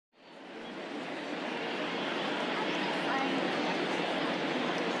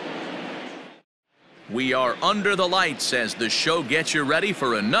We are under the lights as the show gets you ready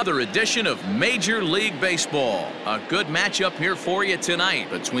for another edition of Major League Baseball. A good matchup here for you tonight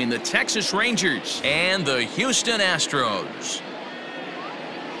between the Texas Rangers and the Houston Astros.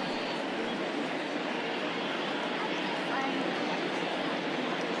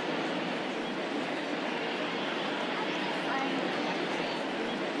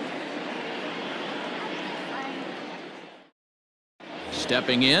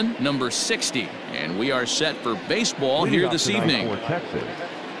 Stepping in, number 60, and we are set for baseball here this evening. For Texas,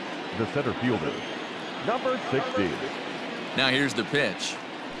 the center fielder, number 60. Now here's the pitch.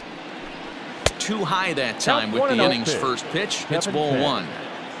 Too high that time with the inning's first pitch. Hits ball 1.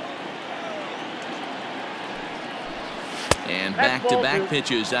 And back-to-back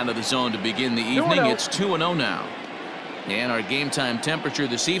pitches out of the zone to begin the evening. It's 2-0 now. And our game time temperature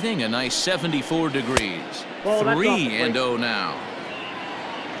this evening, a nice 74 degrees. 3-0 now.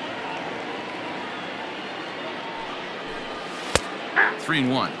 Three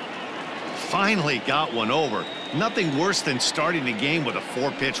and 1. Finally got one over. Nothing worse than starting the game with a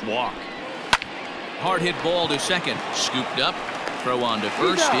 4-pitch walk. Hard hit ball to second. Scooped up. Throw on to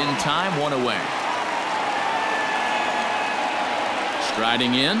first. In time. 1 away.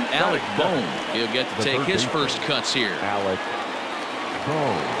 Striding in, Alec Bohm. He'll get to take his first cuts here. Alec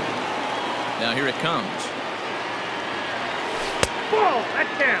Bohm. Now here it comes. Ball,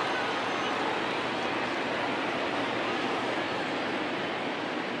 that's down.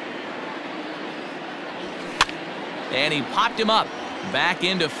 And he popped him up. Back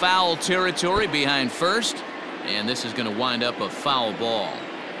into foul territory behind first. And this is going to wind up a foul ball.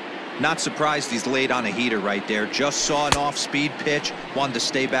 Not surprised he's laid on a heater right there. Just saw an off-speed pitch. Wanted to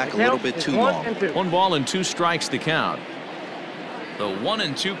stay back a little bit too long. 1 ball and 2 strikes the count. The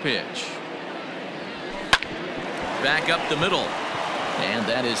 1-2 pitch. Back up the middle. And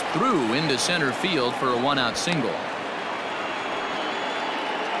that is through into center field for a 1-out single.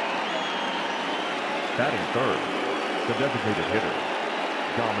 Batting third, the designated hitter,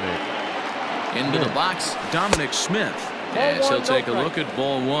 Dominic. Into the box, Dominic Smith. As he'll take a look at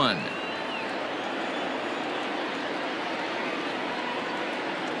ball 1.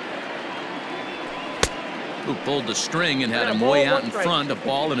 Who pulled the string and had him way out in front. A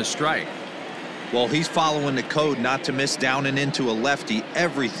ball and a strike. Well, he's following the code not to miss down and into a lefty.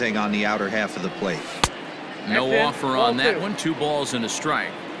 Everything on the outer half of the plate. No offer on that one. 2 balls and a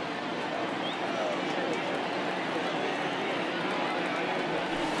strike.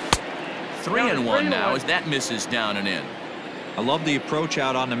 Three and one now as that misses down and in. I love the approach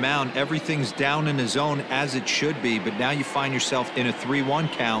out on the mound. Everything's down in the zone as it should be, but now you find yourself in a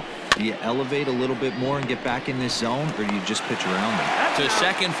 3-1 count. Do you elevate a little bit more and get back in this zone, or do you just pitch around them? To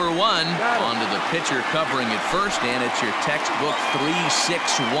second for 1. On to the pitcher covering it first, and it's your textbook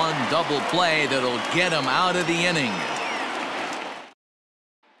 3-6-1 double play that'll get him out of the inning.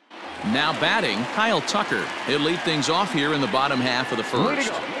 Now batting, Kyle Tucker. He'll lead things off here in the bottom half of the first.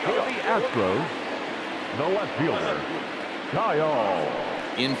 For the Astros, the left fielder,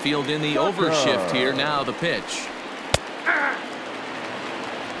 Kyle. Infield in the overshift here. Now the pitch.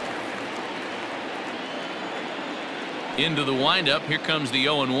 Into the windup. Here comes the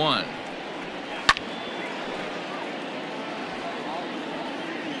 0-1.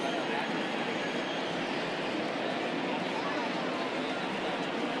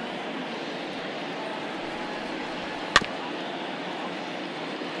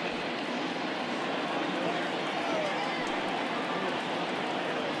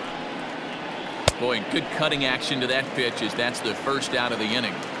 Boy, good cutting action to that pitch as that's the first out of the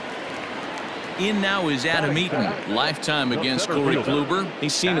inning. In now is Adam Eaton. Lifetime against Corey Kluber.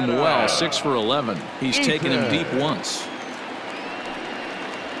 He's seen him well, 6 for 11. He's taken him deep once.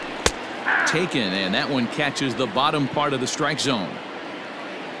 Taken, and that one catches the bottom part of the strike zone.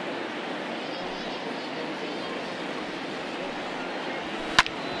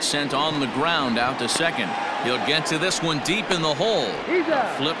 Sent on the ground out to second. He'll get to this one deep in the hole.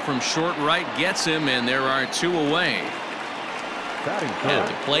 A flip from short right gets him, and there are 2 away. At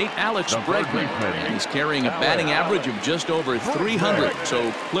the plate, Alex Bregman, and he's carrying a batting average of just over 300.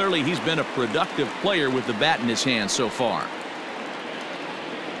 So clearly he's been a productive player with the bat in his hand so far.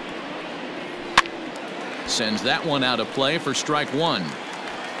 Sends that one out of play for strike 1.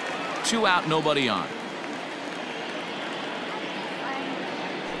 2 out, nobody on.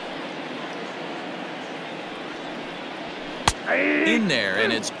 In there,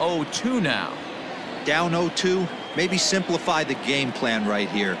 and it's 0-2 now. Down 0-2. Maybe simplify the game plan right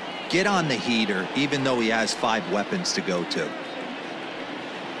here. Get on the heater, even though he has 5 weapons to go to.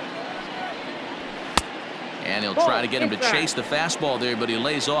 And he'll try to get him to chase the fastball there, but he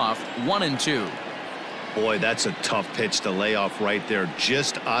lays off. 1-2. Boy, that's a tough pitch to lay off right there,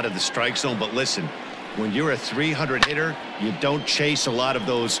 just out of the strike zone. But listen, when you're a 300 hitter, you don't chase a lot of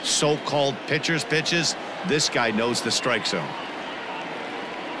those so-called pitchers' pitches. This guy knows the strike zone.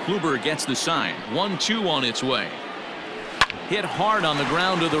 Kluber gets the sign. 1-2 on its way. Hit hard on the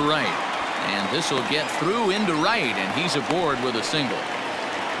ground to the right. And this will get through into right, and he's aboard with a single.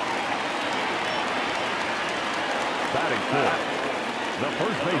 Batting fifth, the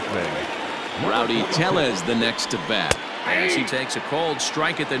first baseman, Rowdy Tellez the next to bat. As he takes a called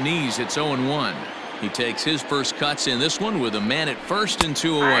strike at the knees, it's 0-1. He takes his first cuts in this one with a man at first and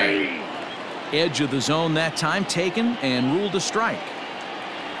 2 away. Edge of the zone that time taken and ruled a strike.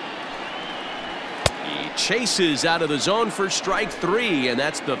 He chases out of the zone for strike 3, and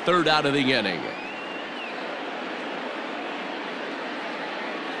that's the third out of the inning.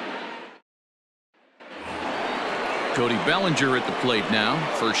 Cody Bellinger at the plate now.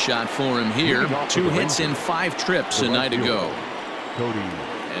 First shot for him here. 2 hits in 5 trips a night ago.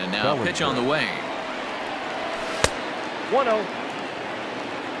 And now a pitch on the way. 1-0.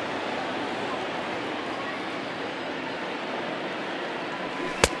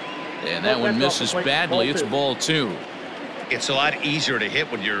 And that one misses badly. It's ball 2. It's a lot easier to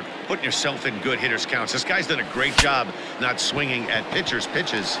hit when you're putting yourself in good hitters counts. This guy's done a great job not swinging at pitchers'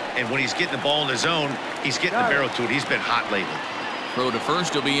 pitches. And when he's getting the ball in the zone, he's getting the barrel to it. He's been hot lately. Throw to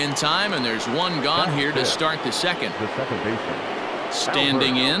first will be in time, and there's one gone here to start the second. the second baseman.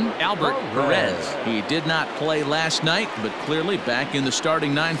 Standing in, Albert Perez. He did not play last night, but clearly back in the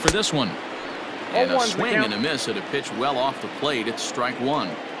starting 9 for this one. And a swing and a miss at a pitch well off the plate. It's strike 1.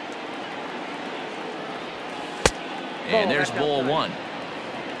 And there's ball 1.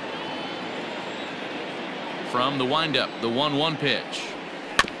 From the windup, the 1-1 pitch.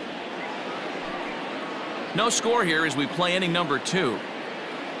 No score here as we play inning number 2.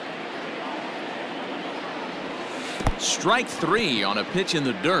 Strike 3 on a pitch in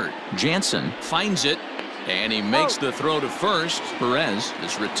the dirt. Jansen finds it, and he makes the throw to first. Perez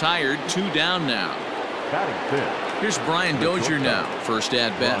is retired. 2 down now. Batting fifth, Here's Brian Dozier now. First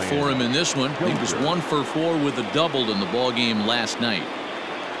at bat for him in this one. He was 1 for 4 with a double in the ball game last night.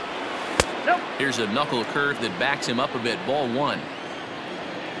 Here's a knuckle curve that backs him up a bit. Ball 1.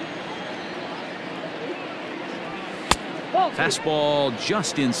 Fastball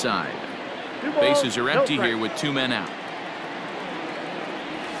just inside. Bases are empty here with 2 men out.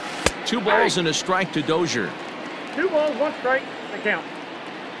 2 balls and a strike to Dozier. 2 balls, 1 strike. The count.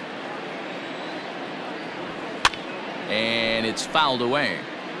 And it's fouled away.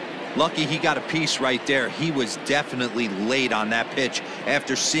 Lucky he got a piece right there. He was definitely late on that pitch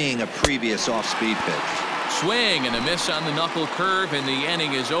after seeing a previous off-speed pitch. Swing and a miss on the knuckle curve, and the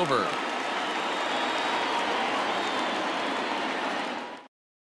inning is over.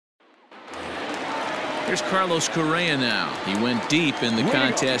 Here's Carlos Correa now. He went deep in the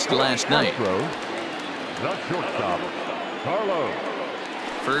contest last night. Astros, the shortstop, Carlos.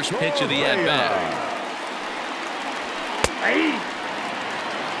 First pitch of the at-bat.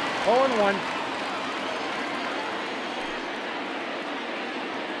 0-1.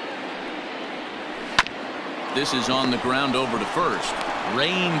 This is on the ground over to first.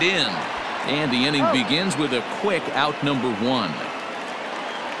 Reined in. And the inning begins with a quick out number 1.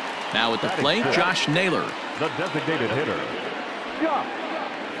 Now at the plate, Josh Naylor. The designated hitter, Josh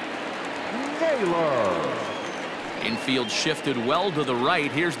Naylor. Infield shifted well to the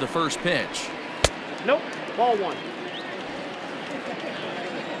right. Here's the first pitch. Nope. Ball 1.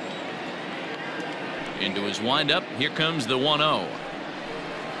 Into his windup. Here comes the 1-0.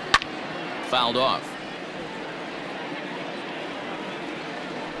 Fouled off.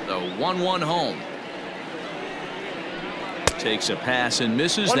 The 1-1 home. Takes a pass and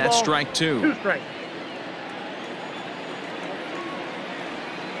misses. 1 That's ball, strike 2. 2 strikes.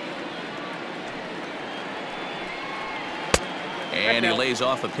 And he lays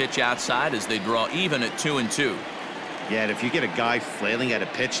off a pitch outside as they draw even at 2-2. Yeah, and if you get a guy flailing at a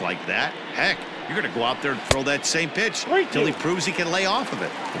pitch like that, heck, you're going to go out there and throw that same pitch until he proves he can lay off of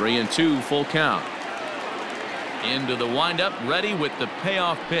it. 3-2, full count. Into the windup, ready with the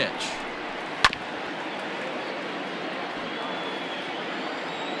payoff pitch.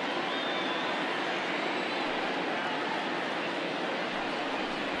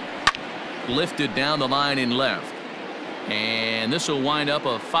 Lifted down the line in left. And this will wind up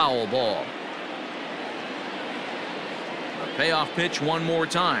a foul ball. A payoff pitch one more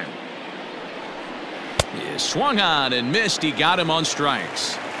time. He swung on and missed. He got him on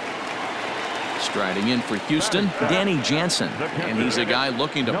strikes. Striding in for Houston, Danny Jansen. And he's a guy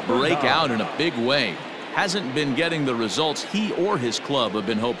looking to break out in a big way. Hasn't been getting the results he or his club have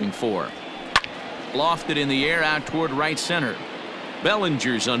been hoping for. Lofted in the air out toward right center.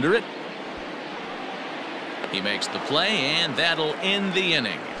 Bellinger's under it. He makes the play, and that'll end the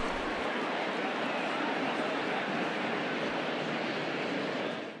inning.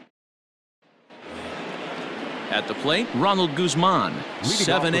 At the plate, Ronald Guzman.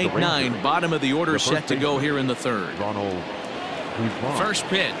 7-8-9, bottom of the order, set to go here in the third. First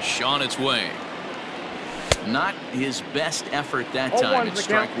pitch on its way. Not his best effort that time. It's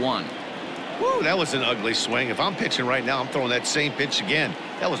strike one. Woo, that was an ugly swing. If I'm pitching right now, I'm throwing that same pitch again.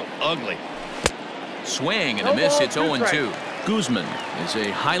 That was ugly. Swing and a miss. It's 0-2. Guzman is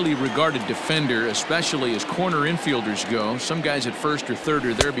a highly regarded defender, especially as corner infielders go. Some guys at first or third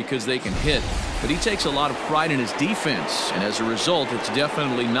are there because they can hit, but he takes a lot of pride in his defense, and as a result, it's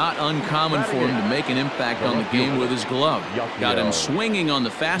definitely not uncommon for him to make an impact on the game with his glove. Got him swinging on the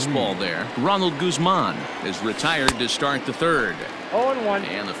fastball there. Ronald Guzman is retired to start the third. 0-1.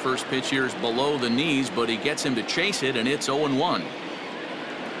 And the first pitch here is below the knees, but he gets him to chase it, and it's 0-1.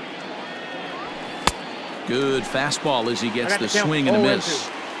 Good fastball as he gets the swing and a miss.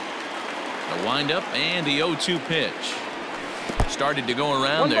 The windup and the 0-2 pitch. Started to go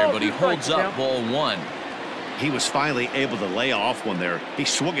around there, but he holds up ball one. He was finally able to lay off one there. He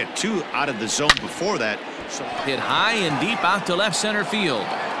swung at two out of the zone before that. Hit high and deep out to left center field.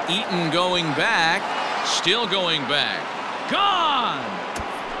 Eaton going back. Still going back. Gone!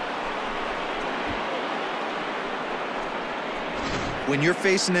 When you're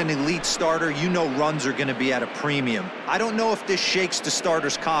facing an elite starter, you know runs are going to be at a premium. I don't know if this shakes the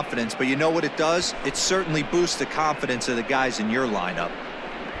starter's confidence, but you know what it does? It certainly boosts the confidence of the guys in your lineup.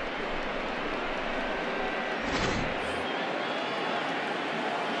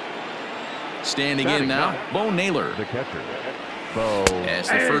 Standing in now, Bo Naylor. The catcher. As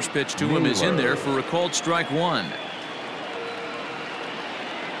the first pitch to him is in there for a called strike one.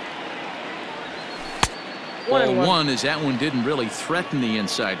 Ball one, as that one didn't really threaten the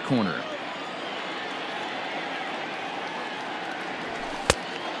inside corner.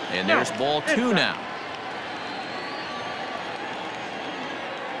 And there's ball two now.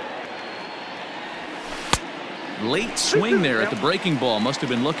 Late swing there at the breaking ball. Must have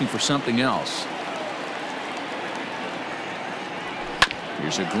been looking for something else.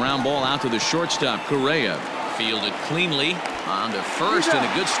 Here's a ground ball out to the shortstop, Correa. Fielded cleanly on to first, and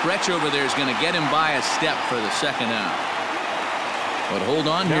a good stretch over there is going to get him by a step for the second out. But hold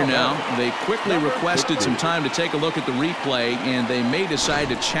on here now. They quickly requested some time to take a look at the replay, and they may decide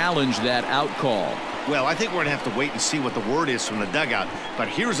to challenge that out call. Well, I think we're going to have to wait and see what the word is from the dugout. But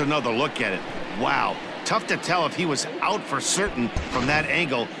here's another look at it. Wow. Tough to tell if he was out for certain from that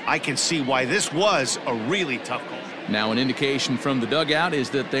angle. I can see why this was a really tough call. Now, an indication from the dugout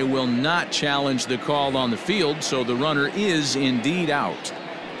is that they will not challenge the call on the field, so the runner is indeed out.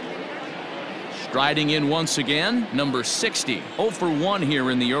 Striding in once again, number 60. 0 for 1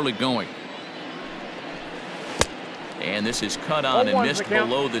 here in the early going. And this is cut on and missed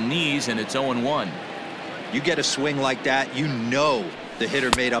below the knees, and it's 0-1. You get a swing like that, you know the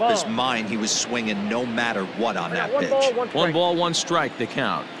hitter made up his mind he was swinging no matter what on that pitch. 1 ball, 1 strike, the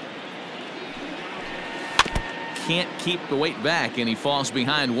count. Can't keep the weight back, and he falls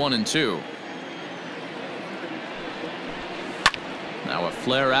behind 1-2. Now a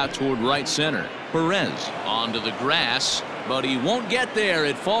flare out toward right center. Perez onto the grass, but he won't get there.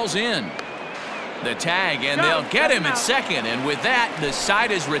 It falls in. The tag, and they'll get him at second, and with that, the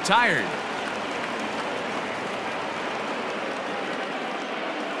side is retired.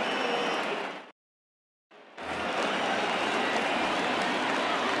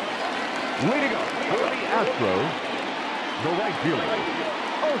 Way to go for the Astros. The right fielder.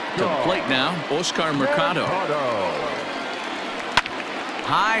 To the plate now, Oscar Mercado.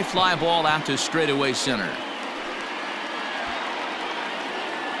 High fly ball out to straightaway center.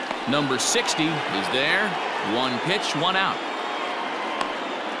 Number 60 is there. 1 pitch, 1 out.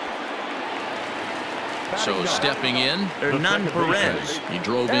 So stepping in, Hernan Perez. He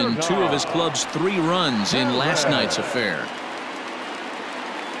drove in 2 of his club's 3 runs in last night's affair.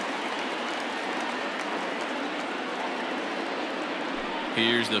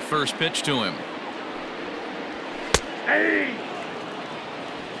 Here's the first pitch to him. Hey!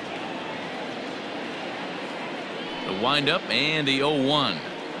 The windup and the 0-1.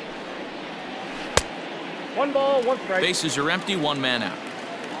 1 ball, 1 strike. Bases are empty, 1 man out.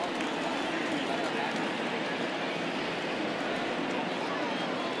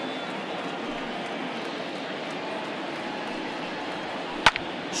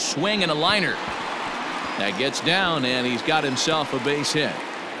 Swing and a liner. That gets down, and he's got himself a base hit.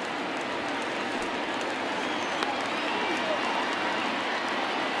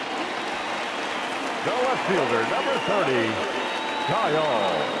 The left fielder, number 30,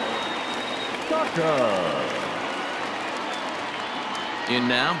 Kyle Tucker. In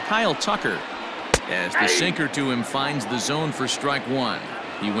now, Kyle Tucker. As the sinker to him finds the zone for strike one.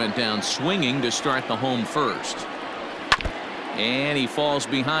 He went down swinging to start the home first. And he falls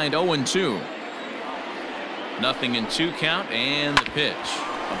behind 0-2. Nothing in 2 count and the pitch.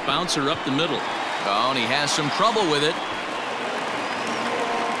 A bouncer up the middle. Oh, and he has some trouble with it.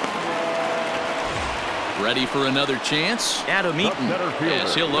 Ready for another chance? Adam Eaton.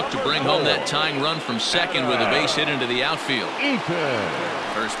 Yes, he'll look to bring home that tying run from second with a base hit into the outfield.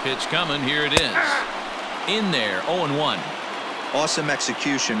 First pitch coming. Here it is. In there, 0-1. Awesome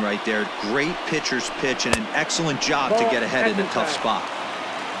execution right there. Great pitcher's pitch and an excellent job to get ahead in a tough spot.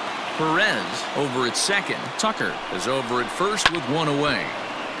 Perez over at second. Tucker is over at first with 1 away.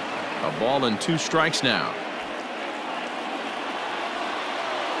 A ball and 2 strikes now.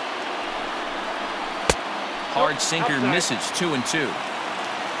 Hard sinker misses. 2-2.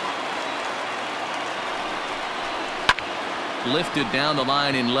 Lifted down the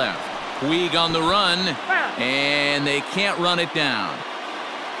line in left. Puig on the run, and they can't run it down.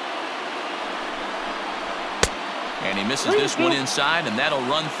 And he misses this one inside, and that'll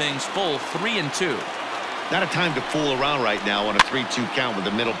run things full. 3-2. Not a time to fool around right now on a 3-2 count with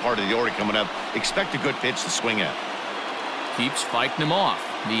the middle part of the order coming up. Expect a good pitch to swing at. Keeps fighting him off.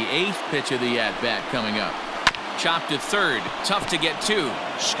 The 8th pitch of the at-bat coming up. Chopped to third. Tough to get to.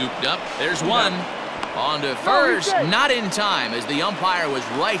 Scooped up. There's one. On to first. Not in time as the umpire was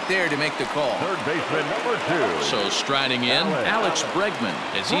right there to make the call. Third baseman, number 2. So striding in, Alex Bregman,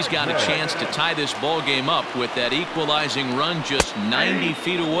 as he's got a chance to tie this ball game up with that equalizing run just 90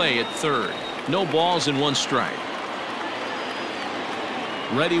 feet away at third. No balls and 1 strike.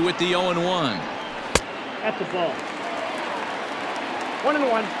 Ready with the 0-1. That's the ball.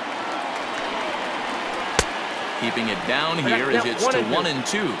 1-1. Keeping it down here as it's to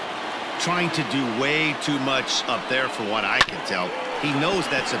 1-2. Trying to do way too much up there for what I can tell. He knows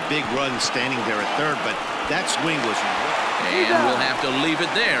that's a big run standing there at third, but that swing was... And we'll have to leave it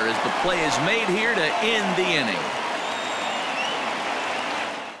there as the play is made here to end the inning.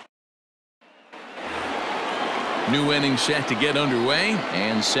 New inning set to get underway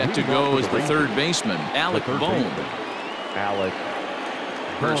and set to go as the third baseman, Alec Bohm.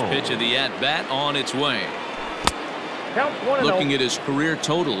 First pitch of the at-bat on its way. Looking at his career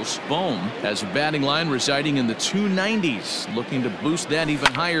totals, Bohm has a batting line residing in the 290s. Looking to boost that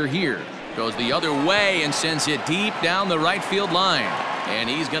even higher here. Goes the other way and sends it deep down the right field line. And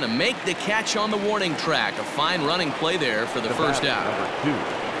he's going to make the catch on the warning track. A fine running play there for the first out.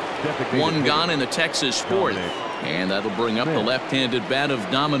 1 gone in the Texas 4th. And that'll bring up the left-handed bat of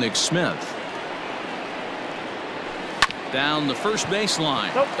Dominic Smith. Down the first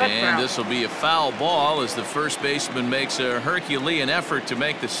baseline. And this will be a foul ball as the first baseman makes a Herculean effort to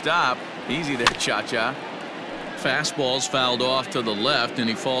make the stop. Easy there, Cha-Cha. Fastball's fouled off to the left, and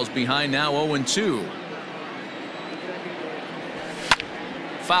he falls behind now 0-2.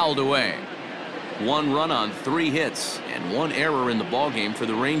 Fouled away. 1 run on 3 hits and 1 error in the ballgame for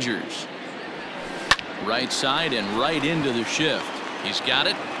the Rangers. Right side and right into the shift. He's got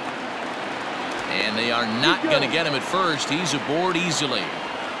it. And they are not going to get him at first. He's aboard easily.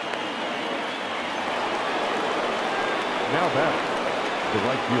 Now back, the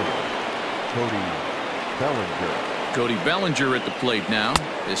right fielder, Cody Bellinger. Cody Bellinger at the plate now,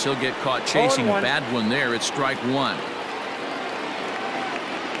 as he'll get caught chasing a bad one there at strike 1.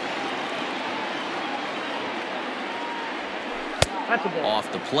 That's a ball. Off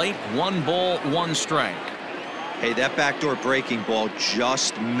the plate, 1 ball, 1 strike. Hey, that backdoor breaking ball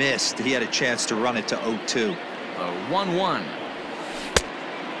just missed. He had a chance to run it to 0-2. A 1-1.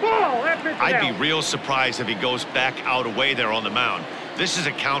 I'd be real surprised if he goes back out away there on the mound. This is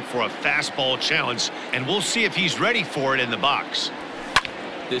a count for a fastball challenge, and we'll see if he's ready for it in the box.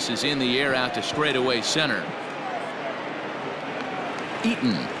 This is in the air out to straightaway center.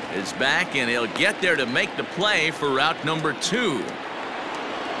 Eaton is back, and he'll get there to make the play for route number 2.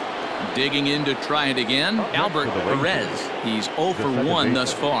 Digging in to try it again, Albert Perez. He's 0 for 1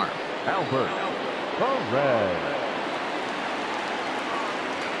 thus far. Albert Perez.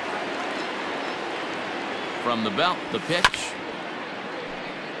 From the belt, the pitch.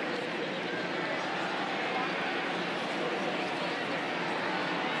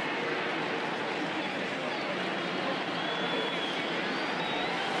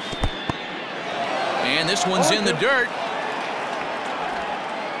 And this one's in the dirt.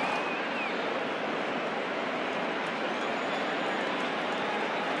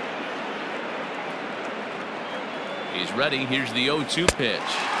 He's ready. Here's the 0-2 pitch.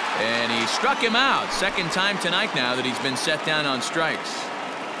 And he struck him out. Second time tonight now that he's been set down on strikes.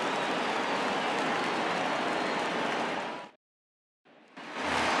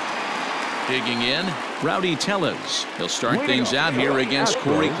 Digging in, Rowdy Tellez. He'll start things out here against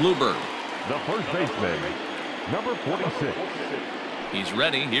Corey Kluber. The first baseman, number 46. He's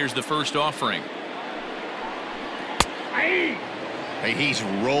ready. Here's the first offering. Hey, he's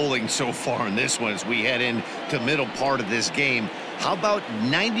rolling so far in this one as we head into the middle part of this game. How about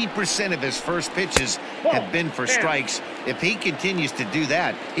 90% of his first pitches have been for strikes? If he continues to do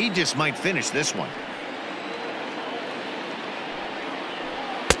that, he just might finish this one.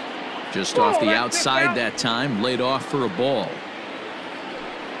 Just off the outside that time, laid off for a ball.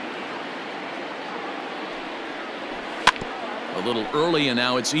 A little early, and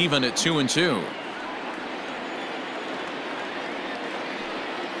now it's even at 2-2.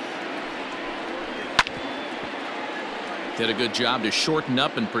 Did a good job to shorten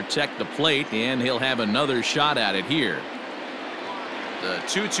up and protect the plate, and he'll have another shot at it here. The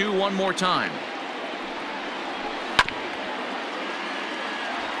 2-2 one more time.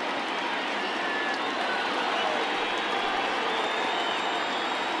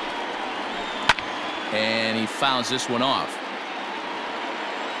 And he fouls this one off.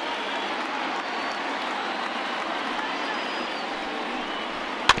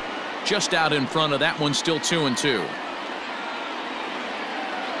 Just out in front of that one, still 2-2.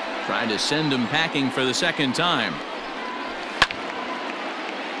 Trying to send him packing for the second time.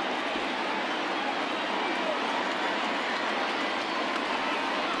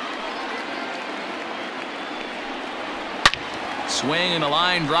 Swing and a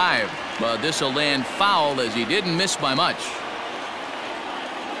line drive, but this will land foul as he didn't miss by much.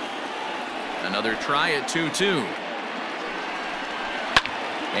 Another try at 2-2.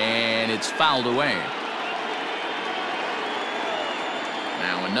 And it's fouled away.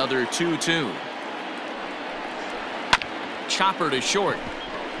 Now another 2-2. Chopper to short.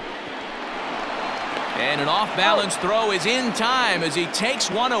 And an off-balance throw is in time as he takes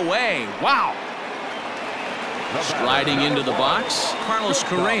one away. Wow. Sliding into the box, Carlos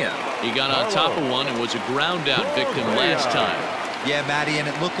Correa. He got on top of one and was a ground-out victim last time. Yeah, Matty, and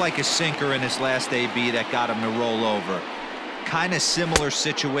it looked like a sinker in his last AB that got him to roll over. Kind of similar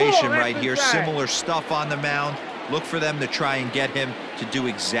situation right here. Similar stuff on the mound. Look for them to try and get him to do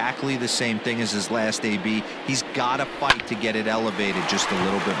exactly the same thing as his last AB. He's got to fight to get it elevated just a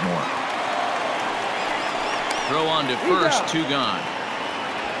little bit more. Throw on to first, 2 gone.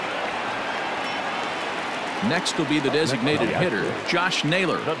 Next will be the designated hitter, Josh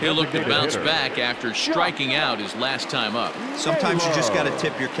Naylor. He'll look to bounce back after striking out his last time up. Sometimes you just got to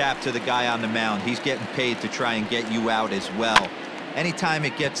tip your cap to the guy on the mound. He's getting paid to try and get you out as well. Anytime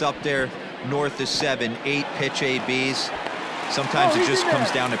it gets up there north of 7, 8 pitch ABs, sometimes it just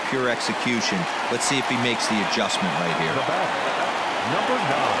comes down to pure execution. Let's see if he makes the adjustment right here. Number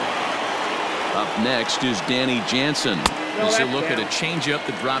 9. Up next is Danny Jansen. As he'll look at a changeup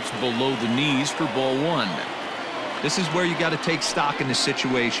that drops below the knees for ball 1. This is where you got to take stock in the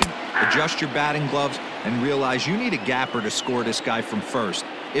situation. Adjust your batting gloves and realize you need a gapper to score this guy from first.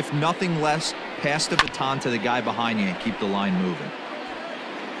 If nothing less, pass the baton to the guy behind you and keep the line moving.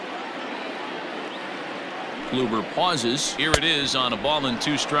 Kluber pauses. Here it is on a ball and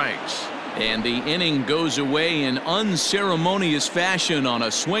 2 strikes. And the inning goes away in unceremonious fashion on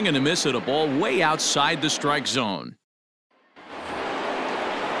a swing and a miss at a ball way outside the strike zone.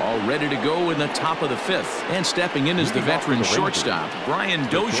 All ready to go in the top of the 5th. And stepping in is the veteran shortstop, Brian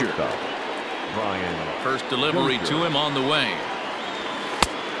Dozier. First delivery to him on the way.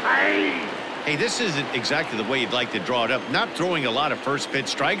 Hey, this isn't exactly the way you'd like to draw it up. Not throwing a lot of first pitch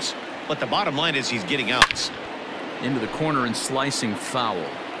strikes, but the bottom line is he's getting outs. Into the corner and slicing foul.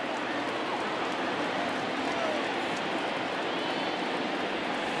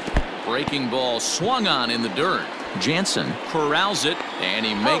 Breaking ball swung on in the dirt. Jansen corrals it, and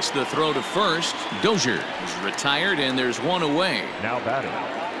he makes the throw to first. Dozier is retired, and there's one away. Now batting.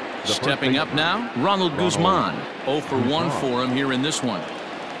 Stepping up now, Ronald Guzman. 0 for 1 for him here in this one.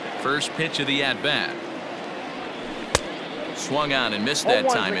 First pitch of the at-bat. Swung on and missed that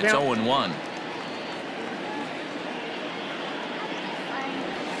time. It's 0-1.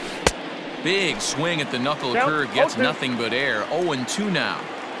 Big swing at the knuckle curve, gets nothing but air. 0-2 now.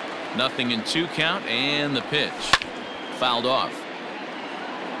 Nothing in 2 count, and the pitch fouled off.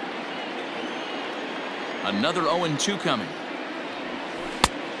 Another 0-2 coming.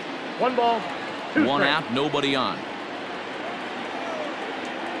 1 ball, 2 1 strikes. out, nobody on.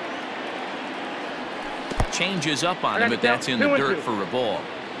 Changes up on him, but that's in the dirt for a ball.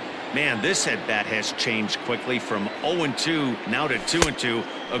 Man, this at-bat has changed quickly from 0-2 now to 2-2.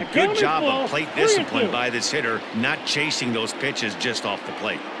 A good job of plate discipline by this hitter, not chasing those pitches just off the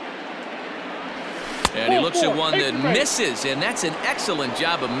plate. And he looks at one that misses, and that's an excellent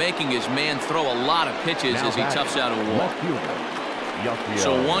job of making his man throw a lot of pitches as he toughs out a walk.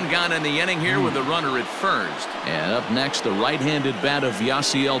 So one gone in the inning here with a runner at first. And up next, the right-handed bat of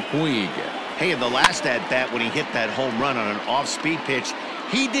Yasiel Puig. Hey, in the last at-bat when he hit that home run on an off-speed pitch,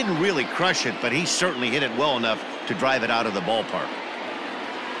 he didn't really crush it, but he certainly hit it well enough to drive it out of the ballpark.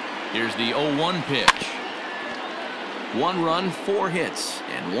 Here's the 0-1 pitch. 1 run, 4 hits,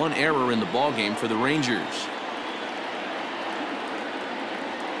 and 1 error in the ballgame for the Rangers.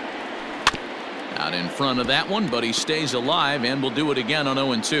 Out in front of that one, but he stays alive and will do it again on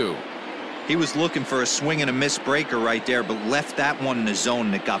 0-2. He was looking for a swing and a miss breaker right there, but left that one in the zone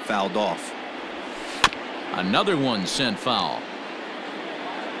and it got fouled off. Another one sent foul.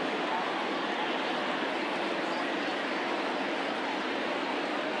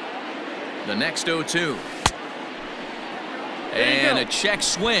 The next 0-2. And a check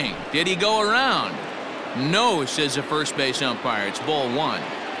swing. Did he go around? No, says the first base umpire. It's ball 1.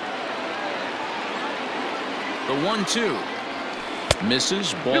 The 1-2.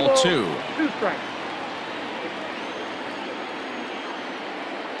 Misses, ball 2. 2 strikes.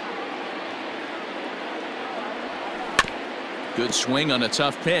 Good swing on a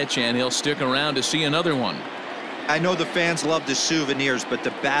tough pitch, and he'll stick around to see another one. I know the fans love the souvenirs, but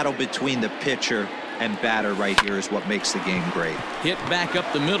the battle between the pitcher and batter right here is what makes the game great. Hit back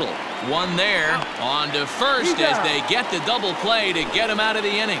up the middle. One there. On to first as they get the double play to get him out of the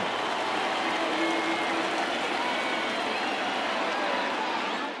inning.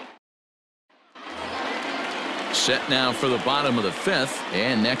 Set now for the bottom of the 5th,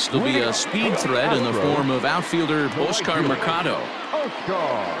 and next will be a speed threat in the form of outfielder Oscar Mercado.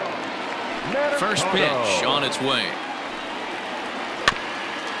 First pitch on its way.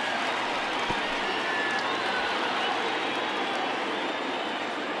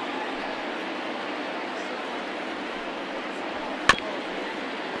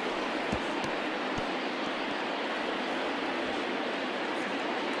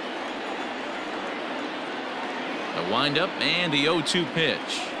 Windup and the 0-2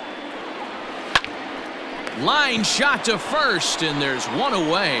 pitch. Line shot to first, and there's one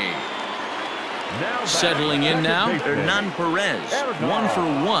away. Settling in now, Hernan Perez. 1 for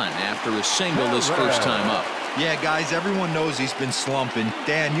 1 after a single his first time up. Yeah, guys, everyone knows he's been slumping.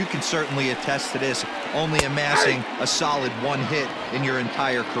 Dan, you can certainly attest to this, only amassing a solid 1 hit in your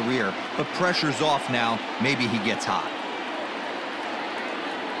entire career. But pressure's off now. Maybe he gets hot.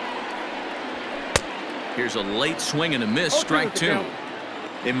 Here's a late swing and a miss, strike 2.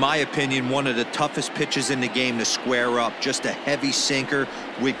 In my opinion, one of the toughest pitches in the game to square up. Just a heavy sinker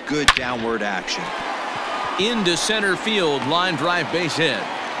with good downward action. Into center field, line drive, base hit.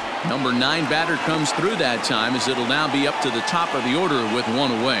 Number 9 batter comes through that time, as it'll now be up to the top of the order with 1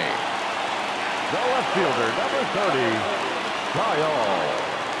 away. The left fielder, number 30, Kyle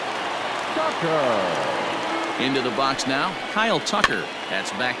Tucker. Into the box now, Kyle Tucker.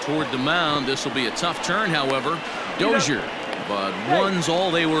 That's back toward the mound. This will be a tough turn, however. Dozier. But 1's all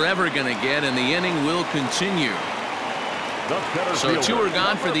they were ever going to get, and the inning will continue. So 2 are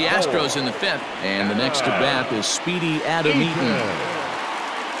gone for the Astros in the 5th. And the next to bat is Speedy Adam Eaton.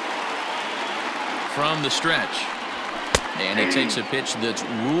 From the stretch. And he takes a pitch that's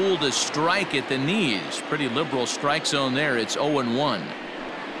ruled a strike at the knees. Pretty liberal strike zone there. It's 0-1.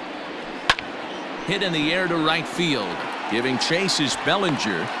 Hit in the air to right field. Giving chase is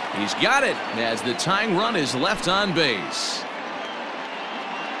Bellinger. He's got it as the tying run is left on base.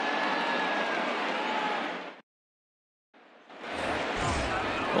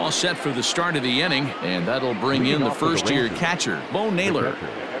 All set for the start of the inning, and that'll bring in the first-year catcher, Bo Naylor.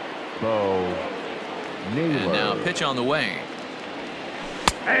 And now pitch on the way.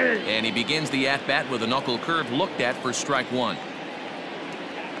 And he begins the at-bat with a knuckle curve looked at for strike 1.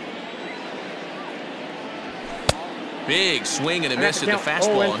 Big swing and a miss at the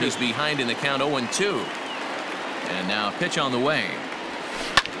fastball, and he's behind in the count 0-2. And now pitch on the way.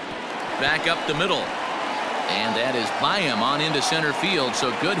 Back up the middle. And that is by him on into center field.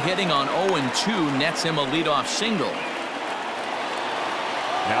 So good hitting on 0-2 nets him a leadoff single.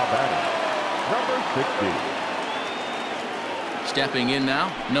 Now batting, number 60. Stepping in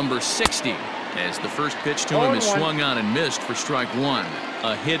now, number 60. As the first pitch to him is swung on and missed for strike 1.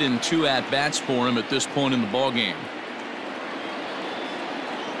 A hit in 2 at-bats for him at this point in the ballgame.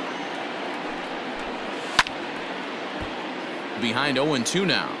 Behind 0-2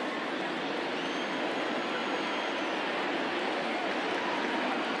 now.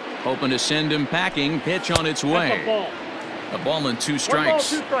 hoping to send him packing. Pitch on its way. A ball and 2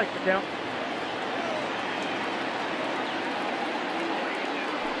 strikes. 1 ball, 2 strikes, count.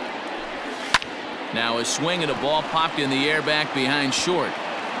 Now a swing and a ball popped in the air back behind short.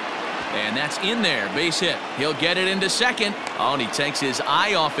 And that's in there. Base hit. He'll get it into second. Oh, and he takes his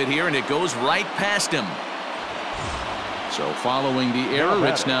eye off it here, and it goes right past him. So following the error,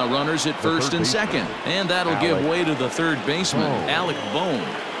 it's now runners at first and second. And that'll give way to the third baseman, Alec Bohm.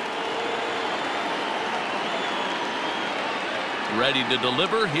 Ready to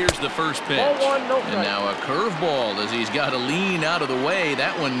deliver. Here's the first pitch. And now a curveball as he's got to lean out of the way.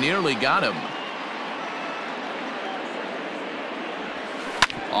 That one nearly got him.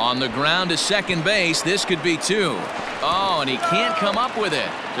 On the ground to second base. This could be 2. Oh, and he can't come up with it.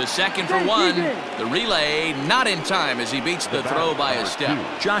 To second for 1. The relay not in time as he beats the throw by a step.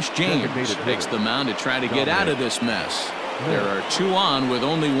 Josh James takes the mound to try to get out of this mess. There are 2 on with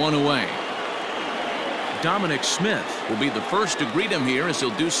only 1 away. Dominic Smith will be the first to greet him here as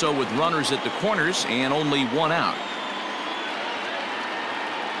he'll do so with runners at the corners and only 1 out.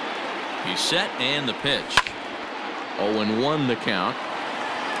 He's set and the pitch. 0-1 the count.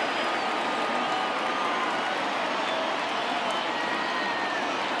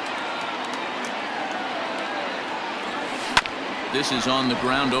 This is on the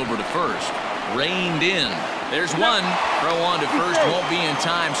ground over to first. Reined in. There's 1. Throw on to first won't be in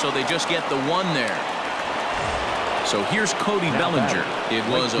time, so they just get the 1 there. So here's Cody Bellinger. It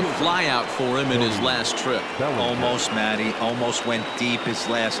was a fly out for him in his last trip. Almost, Matty. Almost went deep his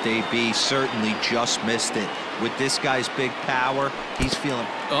last AB. Certainly just missed it. With this guy's big power, he's feeling.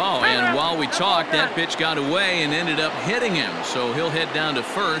 Oh, and while we talked, that pitch got away and ended up hitting him. So he'll head down to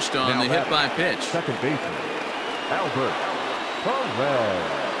first on the hit by pitch. Second baseman, Albert.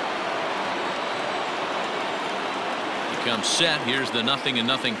 He comes set. Here's the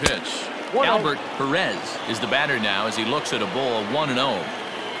 0-0 pitch. Albert Perez is the batter now as he looks at a ball 1-0.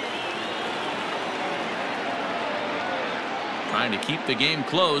 Trying to keep the game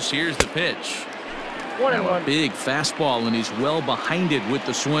close. Here's the pitch. Now a big fastball, and he's well behind it with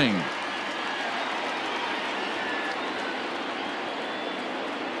the swing.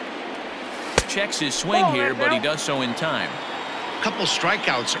 Checks his swing here, but he does so in time. Couple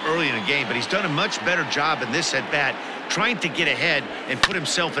strikeouts early in the game, but he's done a much better job in this at-bat trying to get ahead and put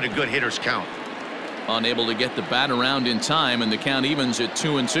himself in a good hitter's count. Unable to get the bat around in time, and the count evens at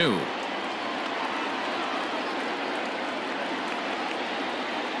 2-2.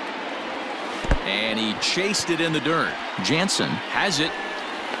 And he chased it in the dirt. Jansen has it.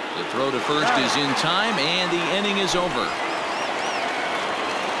 The throw to first is in time, and the inning is over.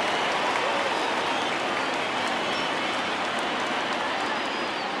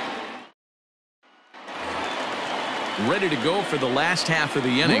 Ready to go for the last half of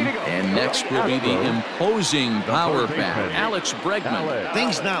the inning. And next will be the imposing power bat, Alex Bregman.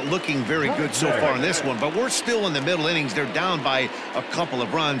 Things not looking very good so far in this one, but we're still in the middle innings. They're down by a couple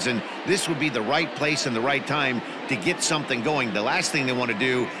of runs, and this would be the right place and the right time to get something going. The last thing they want to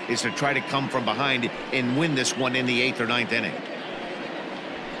do is to try to come from behind and win this one in the 8th or 9th inning.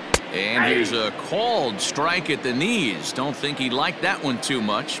 And here's a called strike at the knees. Don't think he liked that one too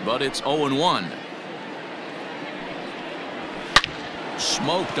much, but it's 0-1.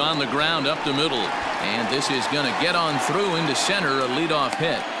 Smoked on the ground up the middle, and this is going to get on through into center, a leadoff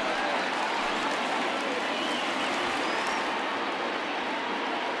hit.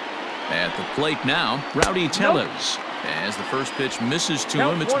 At the plate now, Rowdy Tellez. As the first pitch misses to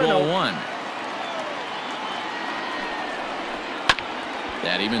him, it's ball 1.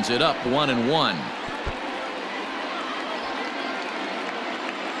 That evens it up 1-1.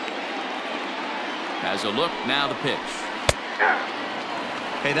 Has a look, now the pitch.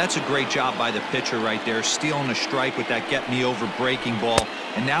 Hey, that's a great job by the pitcher right there, stealing a strike with that get-me-over breaking ball,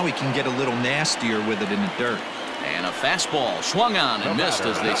 and now he can get a little nastier with it in the dirt. And a fastball swung on and missed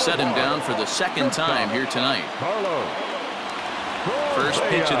as they set him down for the second time here tonight. First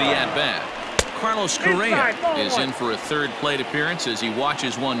pitch of the at-bat. Carlos Correa is in for a third plate appearance as he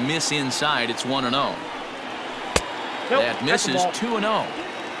watches one miss inside. It's 1-0. That misses 2-0.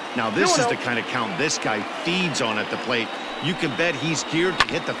 Now this is the kind of count this guy feeds on at the plate. You can bet he's geared to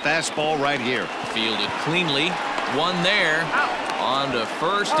hit the fastball right here. Fielded cleanly. One there. On to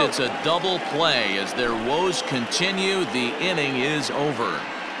first. It's a double play as their woes continue. The inning is over.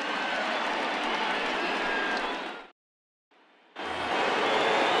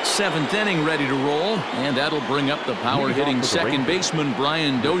 Seventh inning ready to roll, and that'll bring up the power hitting second baseman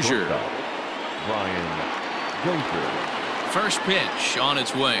Brian Dozier. First pitch on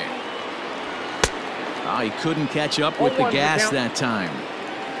its way. Oh, he couldn't catch up with the gas that time.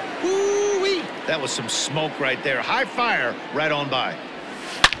 That was some smoke right there. High fire right on by.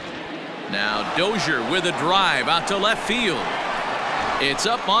 Now Dozier with a drive out to left field. It's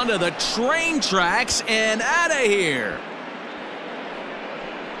up onto the train tracks and out of here.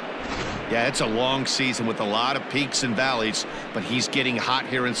 Yeah, it's a long season with a lot of peaks and valleys, but he's getting hot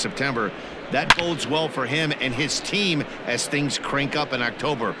here in September. That bodes well for him and his team as things crank up in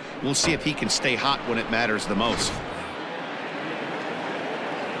October. We'll see if he can stay hot when it matters the most.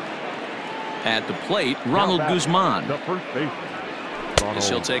 At the plate, Ronald Guzman. The first baseman. As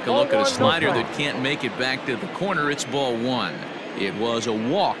he'll take a look at a slider that can't make it back to the corner. It's ball one. It was a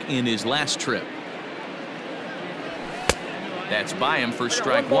walk in his last trip. That's by him for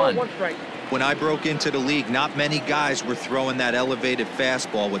strike one. When I broke into the league, not many guys were throwing that elevated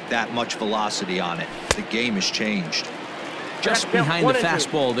fastball with that much velocity on it. The game has changed. Just behind the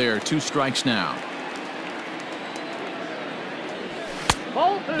fastball there. 2 strikes now.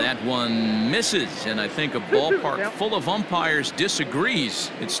 That one misses, and I think a ballpark full of umpires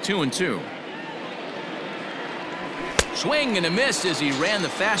disagrees. It's 2-2. Swing and a miss as he ran the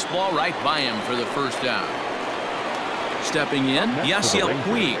fastball right by him for the first out. Stepping in, Yasiel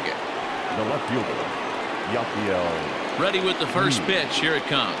Puig. The left fielder, Yasiel. Ready with the first pitch. Here it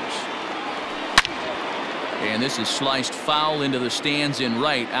comes. And this is sliced foul into the stands in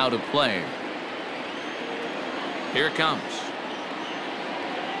right, out of play. Here it comes.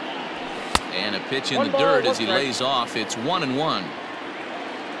 And a pitch in the dirt as he lays off. It's 1-1.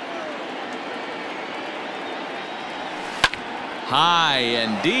 High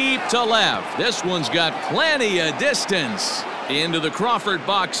and deep to left. This one's got plenty of distance. Into the Crawford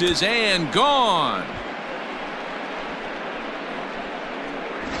boxes and gone.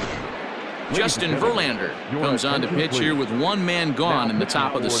 Justin Verlander comes on to pitch here with 1 man gone in the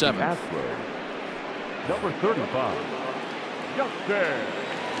top of the 7th. Number 35, Justin.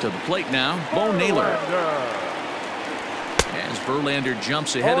 To the plate now, Bo Naylor. As Verlander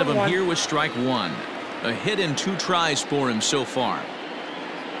jumps ahead of him here with strike 1. A hit in 2 tries for him so far.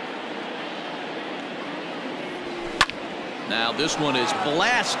 Now this one is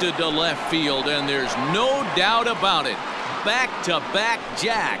blasted to left field, and there's no doubt about it. Back-to-back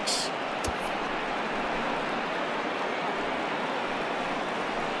jacks.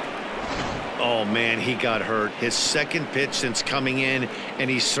 Oh, man, he got hurt. His second pitch since coming in, and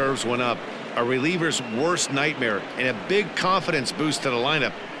he serves one up. A reliever's worst nightmare and a big confidence boost to the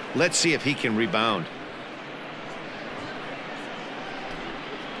lineup. Let's see if he can rebound.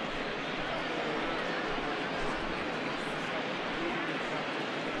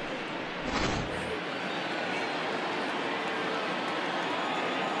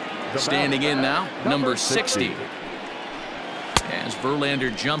 Standing in now, number 60. As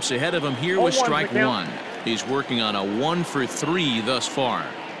Verlander jumps ahead of him here with strike 1. He's working on a 1 for 3 thus far.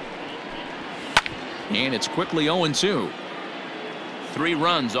 And it's quickly 0-2. 3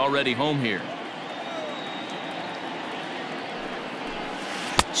 runs already home here.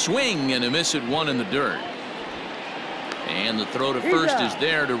 Swing and a miss at 1 in the dirt. And the throw to first is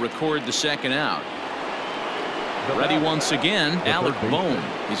there to record the second out. Ready once again, Alec Bohm.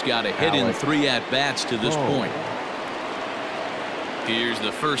 He's got a hit in 3 at-bats to this point. Here's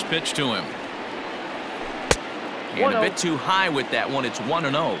the first pitch to him. And a bit too high with that one. It's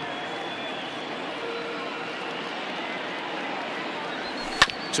 1-0.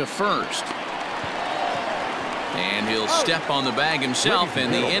 To first. And he'll step on the bag himself,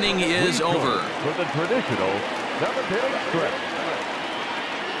 and the inning is over. For the traditional 7th stretch.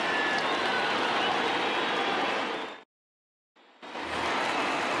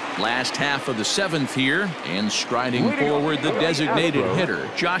 Last half of the 7th here, and striding forward the designated hitter,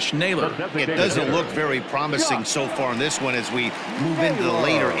 Josh Naylor. It doesn't look very promising so far in this one as we move into the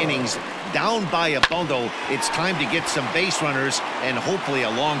later innings. Down by a bundle, it's time to get some base runners and hopefully a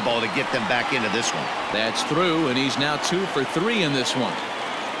long ball to get them back into this one. That's through, and he's now 2 for 3 in this one.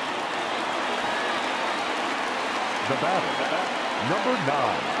 The batter, number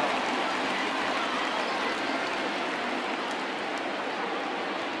 9.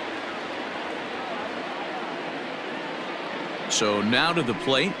 So now to the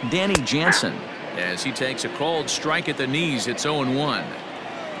plate, Danny Jansen. As he takes a called strike at the knees, it's 0-1.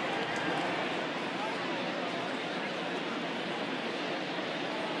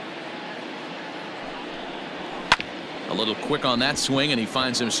 A little quick on that swing, and he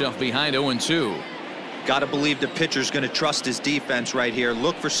finds himself behind 0-2. Got to believe the pitcher's going to trust his defense right here.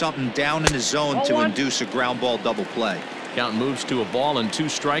 Look for something down in his zone to induce a ground ball double play. Count moves to a ball and 2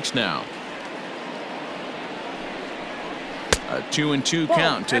 strikes now. A 2-2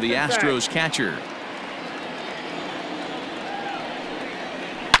 count to the Astros catcher.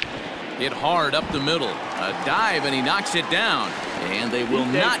 Hit hard up the middle. A dive, and he knocks it down. And they will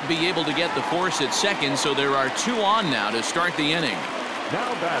not be able to get the force at second, so there are 2 on now to start the inning.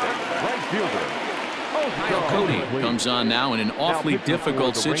 Now batting, right fielder. Cody comes on now in an awfully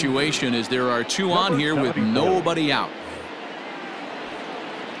difficult situation as there are 2 on here with nobody out.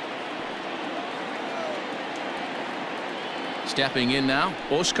 Stepping in now,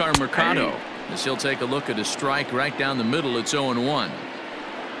 Oscar Mercado, as he'll take a look at a strike right down the middle. It's 0-1.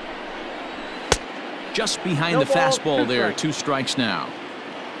 Just behind the fastball there, 2 strikes now.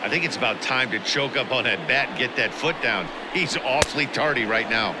 I think it's about time to choke up on that bat and get that foot down. He's awfully tardy right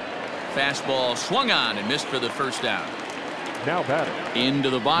now. Fastball swung on and missed for the first down. Now batting. Into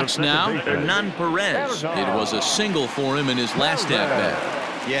the box now, Hernan Perez. It was a single for him in his last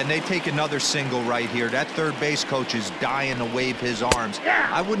at-bat. Yeah, and they take another single right here. That third base coach is dying to wave his arms.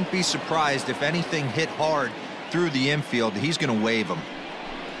 I wouldn't be surprised if anything hit hard through the infield. He's going to wave them.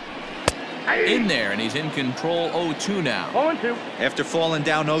 In there, and he's in control. 0-2 now. 0-2. After falling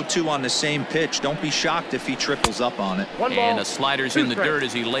down 0-2 on the same pitch, don't be shocked if he triples up on it. And a slider's in the dirt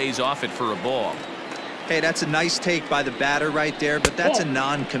as he lays off it for a ball. Hey, that's a nice take by the batter right there, but that's a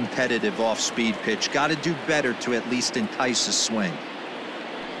non-competitive off-speed pitch. Got to do better to at least entice a swing.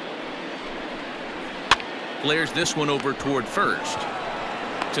 Flares this one over toward first.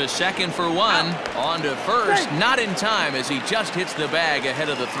 To second for 1. On to first. Not in time as he just hits the bag ahead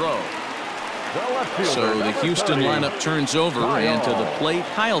of the throw. So the Houston lineup turns over, and to the plate,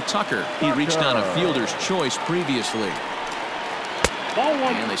 Kyle Tucker. He reached on a fielder's choice previously.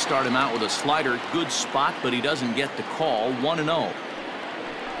 And they start him out with a slider. Good spot, but he doesn't get the call. 1-0.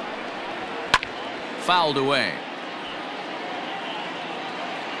 Fouled away.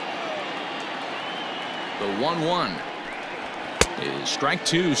 The 1-1 is strike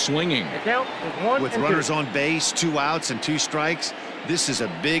 2 swinging. With runners on base, 2 outs and 2 strikes, this is a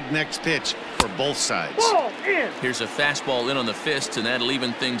big next pitch for both sides. Here's a fastball in on the fists, and that'll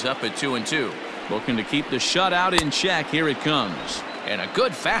even things up at 2-2. Looking to keep the shutout in check. Here it comes. And a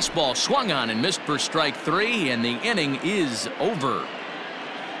good fastball swung on and missed for strike 3, and the inning is over.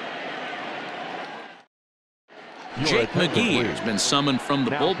 Jake McGee has been summoned from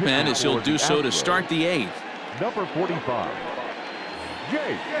the bullpen as he'll do so to start the 8th. Number 45.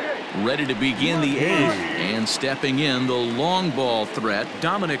 Jake. Ready to begin the 8th, and stepping in, the long ball threat,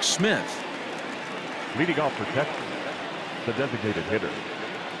 Dominic Smith. Leading off protection, the designated hitter,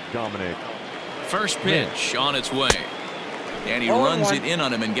 Dominic. First pitch on its way. And he runs it in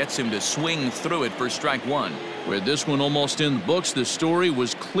on him and gets him to swing through it for strike 1. With this one almost in the books, the story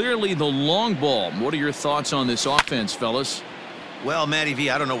was clearly the long ball. What are your thoughts on this offense, fellas? Well, Matty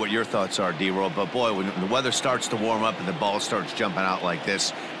V, I don't know what your thoughts are, D-Roll, but boy, when the weather starts to warm up and the ball starts jumping out like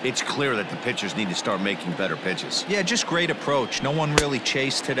this, it's clear that the pitchers need to start making better pitches. Yeah, just great approach. No one really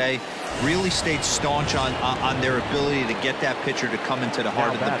chased today. Really stayed staunch on their ability to get that pitcher to come into the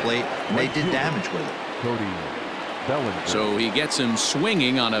heart of the plate, and they did damage with it. Cody Bellinger. So he gets him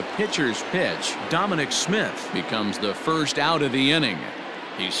swinging on a pitcher's pitch. Dominic Smith becomes the first out of the inning.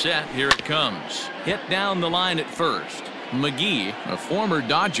 He's set. Here it comes. Hit down the line at first. McGee, a former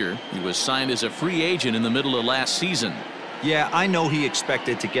Dodger, he was signed as a free agent in the middle of last season. Yeah, I know he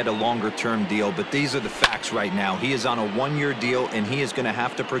expected to get a longer-term deal, but these are the facts right now. He is on a 1-year deal, and he is going to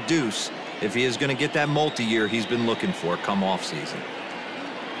have to produce if he is going to get that multi-year he's been looking for come off season.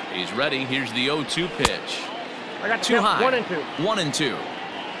 He's ready. Here's the 0-2 pitch. I got Too high. 1-2. 1-2.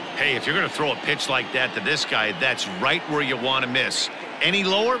 Hey, if you're going to throw a pitch like that to this guy, that's right where you want to miss. Any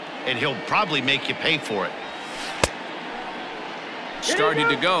lower, and he'll probably make you pay for it. Started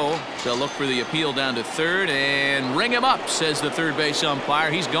to go. They'll look for the appeal down to third and ring him up, says the third base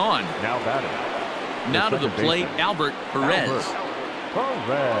umpire. He's gone. Now batting. Now to the plate, Albert Perez.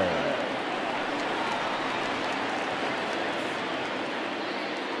 Perez.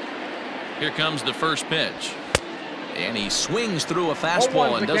 Here comes the first pitch. And he swings through a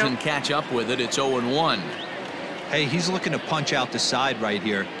fastball and doesn't catch up with it. It's 0-1. Hey, he's looking to punch out the side right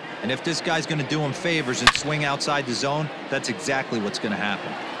here. And if this guy's going to do him favors and swing outside the zone, that's exactly what's going to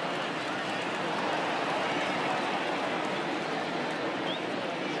happen.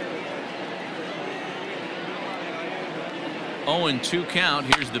 Oh, 0-2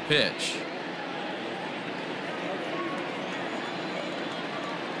 count. Here's the pitch.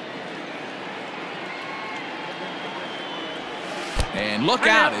 And look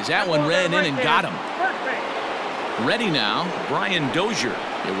out as that one ran in and got him. Ready now, Brian Dozier.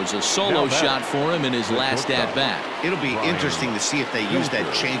 It was a solo shot for him in his last at-bat. It'll be interesting to see if they use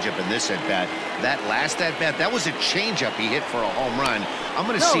that changeup in this at-bat. That last at-bat, that was a changeup he hit for a home run. I'm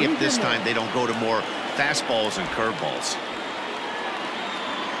going to see if this time they don't go to more fastballs and curveballs.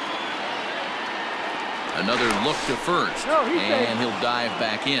 Another look to first, and he'll dive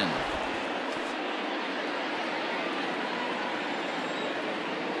back in.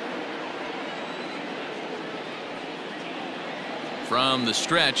 From the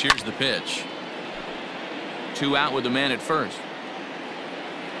stretch, here's the pitch. 2 out with the man at first.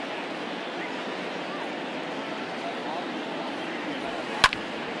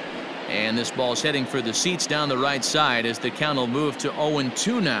 And this ball's heading for the seats down the right side as the count will move to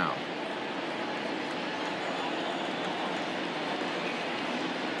 0-2 now.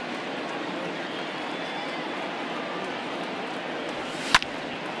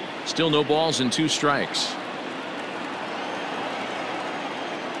 Still no balls and 2 strikes.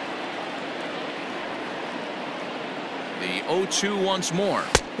 The 0-2 once more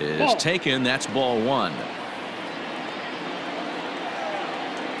is taken. That's ball 1.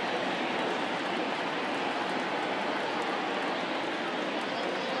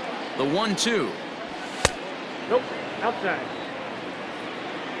 The 1-2. Nope, outside.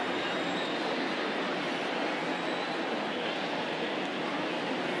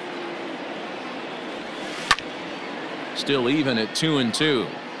 Still even at 2-2.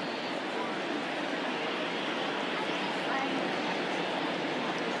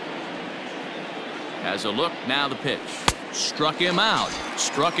 Has a look, now the pitch. Struck him out.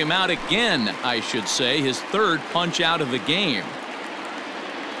 Struck him out again, I should say. His 3rd punch out of the game.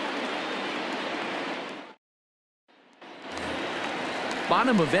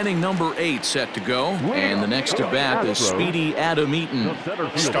 Bottom of inning number 8 set to go, and the next to bat is speedy Adam Eaton.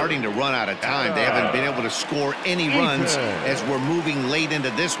 Starting to run out of time. They haven't been able to score any runs as we're moving late into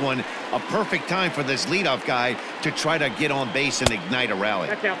this one. A perfect time for this leadoff guy to try to get on base and ignite a rally.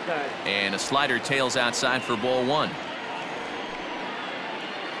 That's outside. And a slider tails outside for ball 1.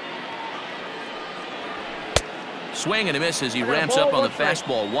 Swing and a miss as he ramps up on the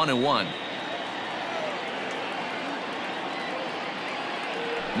fastball. 1-1.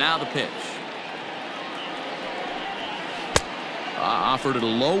 Now the pitch. Offered it a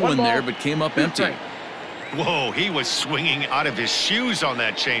low one there, but came up empty. Whoa, he was swinging out of his shoes on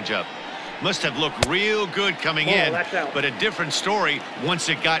that changeup. Must have looked real good coming in, but a different story once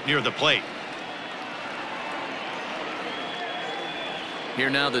it got near the plate. Here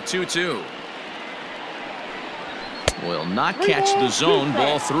now the 2-2. Will not catch the zone.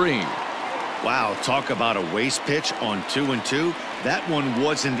 Ball 3. Wow, talk about a waste pitch on 2-2. That one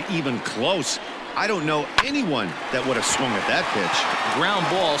wasn't even close. I don't know anyone that would have swung at that pitch. Ground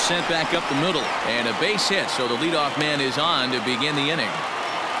ball sent back up the middle, and a base hit, so the leadoff man is on to begin the inning.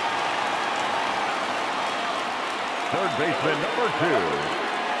 Third baseman number 2.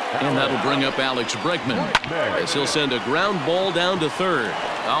 And that'll bring up Alex Bregman as he'll send a ground ball down to 3rd.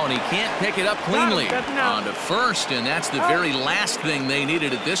 Oh, and he can't pick it up cleanly. On to 1st, and that's the very last thing they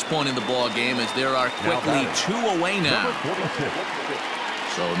needed at this point in the ball game, as there are quickly 2 away now.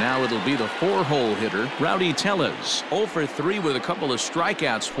 So now it'll be the 4-hole hitter, Rowdy Tellez. 0 for 3 with a couple of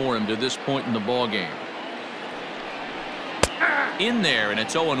strikeouts for him to this point in the ball game. In there, and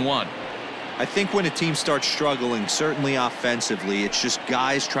it's 0-1. I think when a team starts struggling, certainly offensively, it's just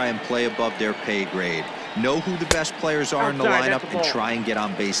guys try and play above their pay grade. Know who the best players are in the lineup and try and get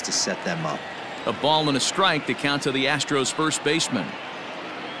on base to set them up. A ball and a strike to count to the Astros first baseman.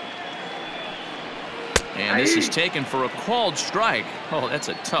 And this is taken for a called strike. Oh, that's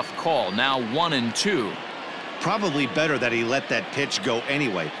a tough call. Now 1-2. Probably better that he let that pitch go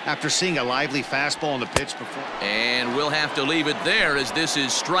anyway, after seeing a lively fastball on the pitch before. And we'll have to leave it there, as this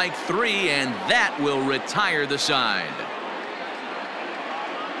is strike 3, and that will retire the side.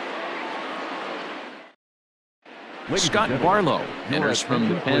 Scott Barlow enters from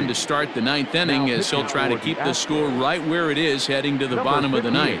the pen to start the 9th inning, as he'll try to keep the score right where it is heading to the bottom of the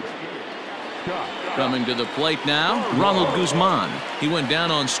 9th. Coming to the plate now, Ronald Guzman. He went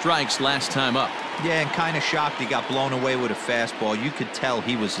down on strikes last time up. Yeah, and kind of shocked he got blown away with a fastball. You could tell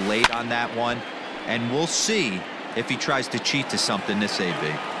he was late on that one, and we'll see if he tries to cheat to something this AB.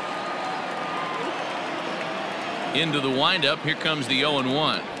 Into the windup, here comes the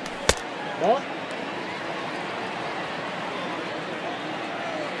 0-1.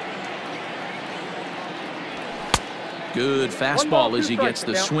 Good fastball as he gets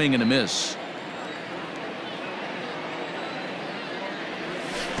the swing and a miss.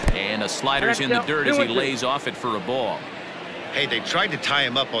 And a slider's in the dirt as he lays off it for a ball. Hey, they tried to tie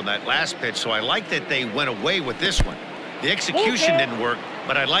him up on that last pitch, so I like that they went away with this one. The execution didn't work,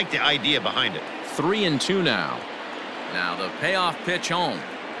 but I like the idea behind it. 3-2 now. Now the payoff pitch home.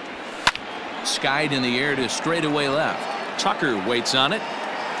 Skied in the air to straightaway left. Tucker waits on it.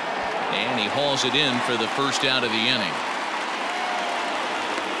 And he hauls it in for the first out of the inning.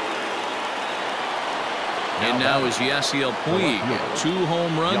 And now is Yasiel Puig. 2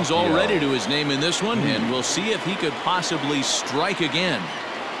 home runs already to his name in this one, and we'll see if he could possibly strike again.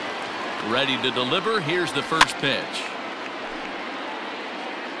 Ready to deliver. Here's the first pitch.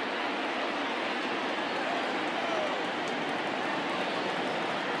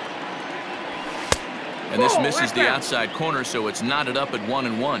 And this misses the outside corner, so it's knotted up at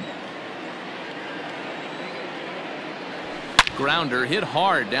 1-1. Grounder hit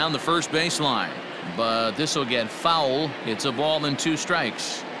hard down the first baseline, but this will get foul. It's a ball and 2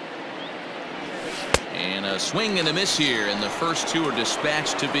 strikes. And a swing and a miss here, and the first 2 are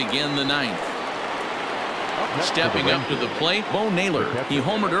dispatched to begin the 9th. Stepping up to the plate, Bo Naylor. He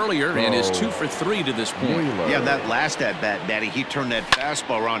homered earlier and is 2 for 3 to this point. Yeah, that last at-bat, Daddy, he turned that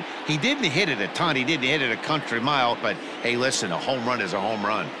fastball around. He didn't hit it a ton. He didn't hit it a country mile, but hey, listen, a home run is a home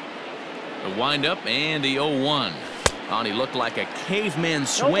run. The windup and the 0-1. Oh, he looked like a caveman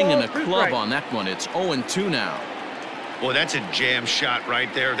swinging a club on that one. It's 0-2 now. Boy, that's a jam shot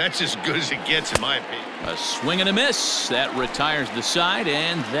right there. That's as good as it gets, in my opinion. A swing and a miss. That retires the side,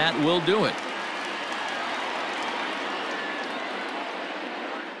 and that will do it.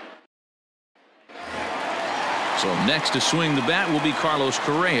 So next to swing the bat will be Carlos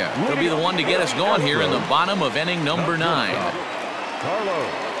Correa. He'll be the one to get us going here in the bottom of inning number 9.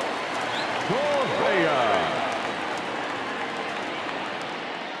 Carlos Correa.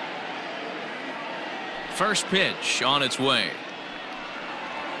 First pitch on its way.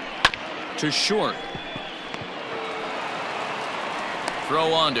 To short.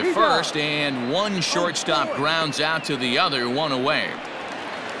 Throw on to first, and one shortstop grounds out to the other, 1 away.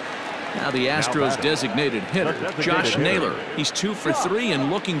 Now the Astros designated hitter, Josh Naylor. He's 2 for 3 and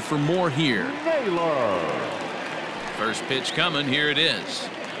looking for more here. First pitch coming. Here it is.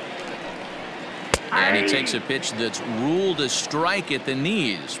 And he takes a pitch that's ruled a strike at the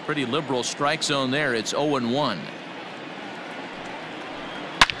knees. Pretty liberal strike zone there. It's 0-1.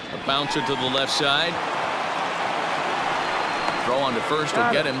 A bouncer to the left side. Throw on to first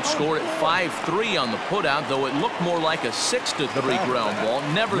will get him. Scored at 5-3 on the putout, though it looked more like a 6-3 ground ball.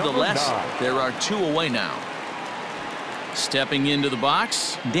 Nevertheless, there are 2 away now. Stepping into the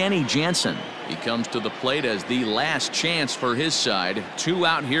box, Danny Jansen. He comes to the plate as the last chance for his side. 2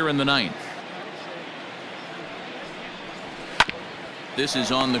 out here in the 9th. This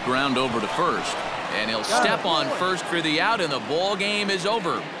is on the ground over to first, and he'll step on first for the out, and the ball game is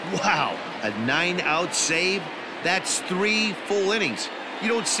over. Wow, a 9-out save. That's 3 full innings. You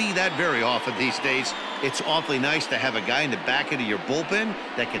don't see that very often these days. It's awfully nice to have a guy in the back end of your bullpen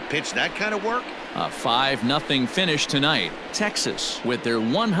that can pitch that kind of work. A 5-0 finish tonight. Texas, with their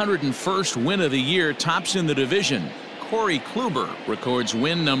 101st win of the year, tops in the division. Corey Kluber records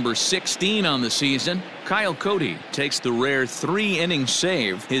win number 16 on the season. Kyle Cody takes the rare 3-inning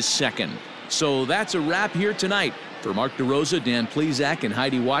save, his second. So that's a wrap here tonight. For Mark DeRosa, Dan Plesac, and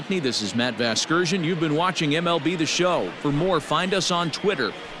Heidi Watney, this is Matt Vasgersian. You've been watching MLB The Show. For more, find us on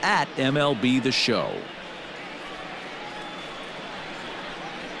Twitter at MLB The Show.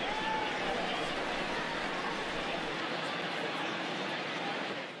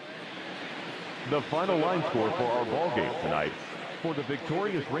 The final line score for our ball game tonight. For the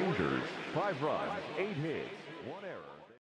victorious Rangers, 5 runs, 8 hits, 1 error.